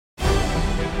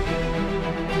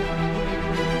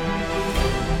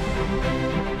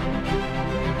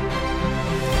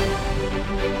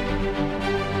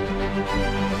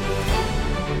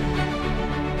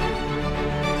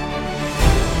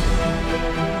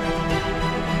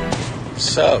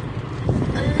What's up?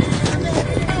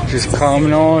 Just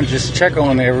coming on, just check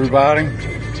on everybody.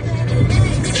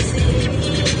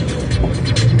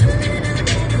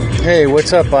 Hey,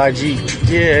 what's up, IG?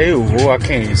 Yeah, ew, I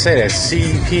can't even say that.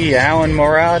 CP Alan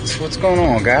Moratz, what's going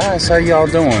on, guys? How y'all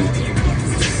doing?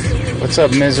 What's up,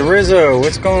 Ms. Rizzo?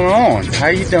 What's going on? How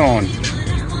you doing?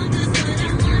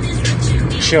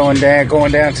 Chilling down,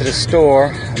 going down to the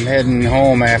store. I'm heading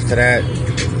home after that.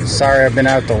 Sorry I've been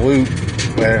out the loop,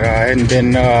 but I hadn't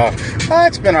been,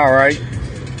 it's been alright.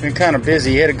 Been kind of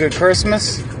busy. You had a good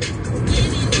Christmas?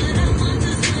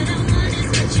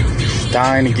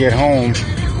 Dying to get home.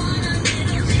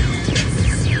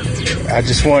 I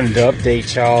just wanted to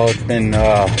update y'all. It's been,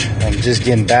 I'm just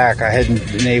getting back. I hadn't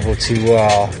been able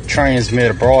to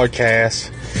transmit a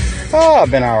broadcast. Oh, I've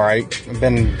been alright. I've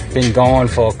been gone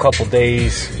for a couple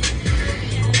days.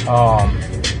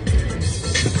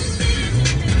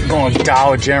 Going to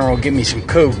Dollar General, get me some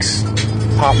Cokes,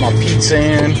 pop my pizza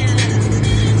in,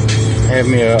 have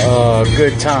me a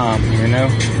good time, you know.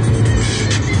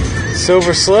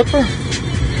 Silver Slipper?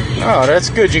 Oh, that's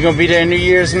good. You're going to be there New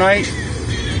Year's night?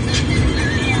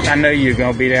 I know you're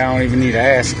going to be there. I don't even need to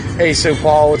ask. Hey, so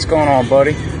Paul, what's going on,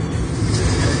 buddy?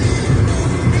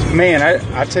 Man,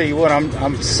 I tell you what, I'm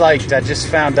psyched. I just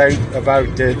found out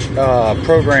about the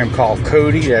program called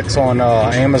KURVY that's on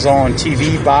Amazon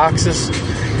TV boxes.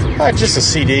 Just a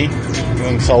CD.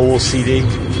 It's an old CD.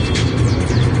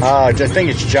 I think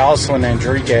it's Jocelyn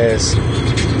Enriquez.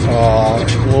 A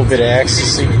little bit of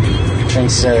Ecstasy. I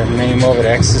think's the name of it,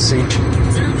 Ecstasy.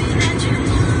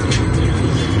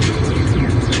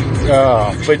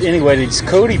 But anyway, these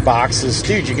KURVY boxes,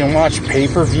 dude, you can watch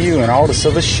pay-per-view and all this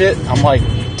other shit. I'm like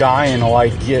dying to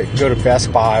like go to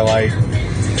Best Buy. Like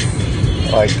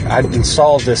I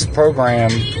installed this program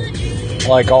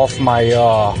like off my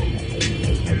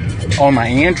on my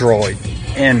Android,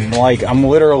 and like I'm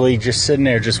literally just sitting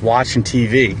there just watching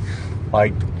TV.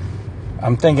 Like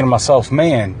I'm thinking to myself,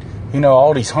 man, you know,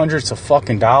 all these hundreds of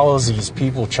fucking dollars these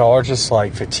people charge us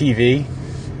like for TV,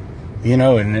 you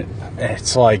know, and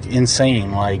it's like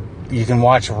insane. Like you can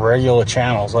watch regular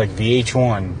channels like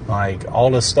VH1, like all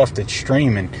this stuff that's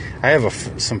streaming. I have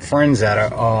some friends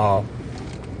that are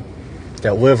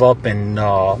that live up in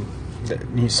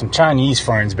some Chinese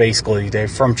friends. Basically, they're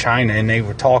from China, and they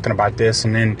were talking about this.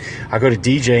 And then I go to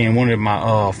DJ, and one of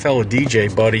my fellow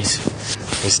DJ buddies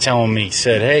was telling me,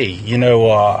 said, "Hey, you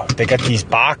know, they got these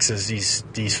boxes,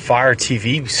 these Fire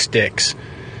TV sticks.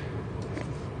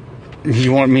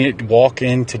 You want me to walk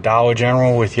into Dollar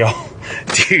General with y'all?"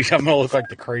 Dude, I'm gonna look like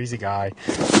the crazy guy.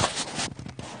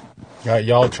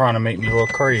 Y'all trying to make me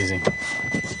look crazy.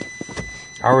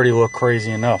 I already look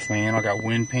crazy enough, man. I got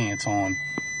wind pants on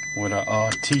with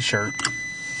a t-shirt.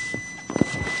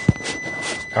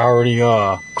 Already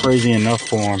crazy enough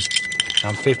for him.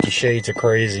 I'm 50 shades of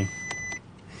crazy,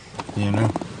 you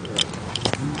know.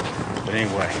 But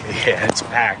anyway, yeah, it's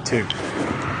packed too.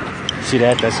 See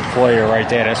that? That's a player right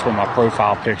there. That's what my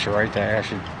profile picture right there. I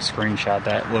should screenshot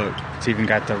that. Look, it's even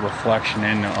got the reflection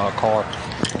in the car.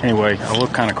 Anyway, I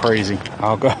look kind of crazy.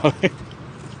 I'll go.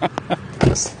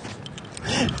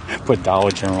 Put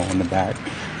Dollar General in the back.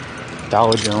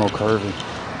 Dollar General KURVY.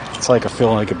 It's like I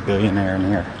feel like a billionaire in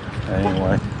here.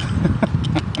 Anyway.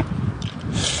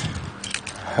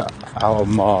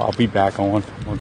 I'll be back on.